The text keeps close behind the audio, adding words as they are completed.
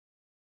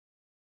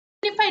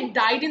I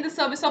died in the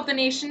service of the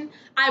nation,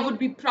 I would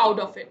be proud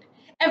of it.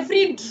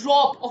 Every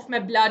drop of my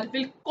blood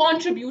will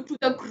contribute to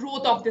the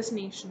growth of this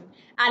nation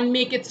and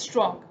make it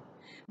strong.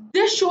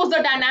 This shows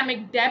the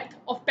dynamic depth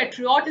of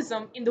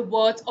patriotism in the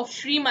words of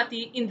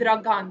Srimati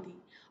Indira Gandhi,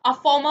 our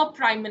former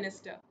Prime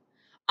Minister.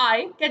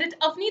 I, Cadet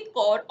Avneet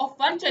Kaur of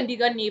 1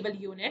 Chandigarh Naval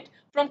Unit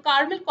from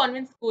Carmel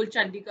Convent School,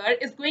 Chandigarh,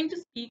 is going to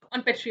speak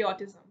on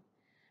patriotism.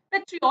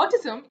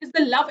 Patriotism is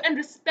the love and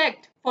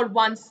respect for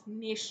one's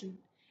nation.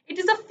 It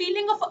is a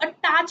feeling of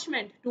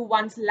attachment to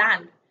one's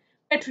land.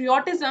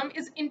 Patriotism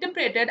is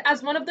interpreted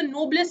as one of the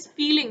noblest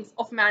feelings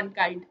of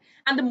mankind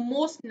and the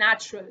most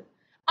natural.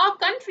 Our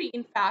country,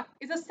 in fact,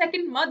 is a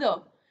second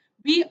mother.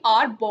 We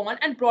are born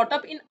and brought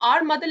up in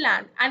our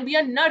motherland, and we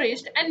are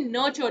nourished and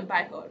nurtured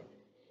by her.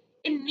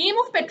 In name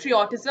of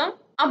patriotism,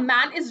 a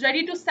man is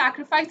ready to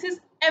sacrifice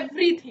his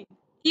everything,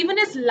 even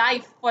his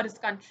life, for his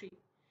country.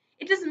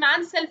 It is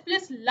man's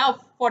selfless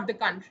love for the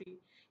country.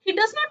 He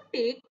does not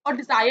take or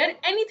desire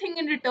anything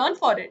in return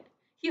for it.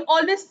 He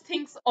always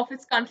thinks of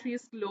his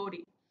country's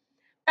glory.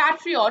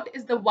 Patriot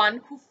is the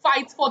one who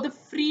fights for the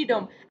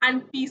freedom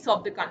and peace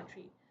of the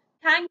country.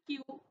 Thank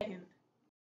you. Jai Hind.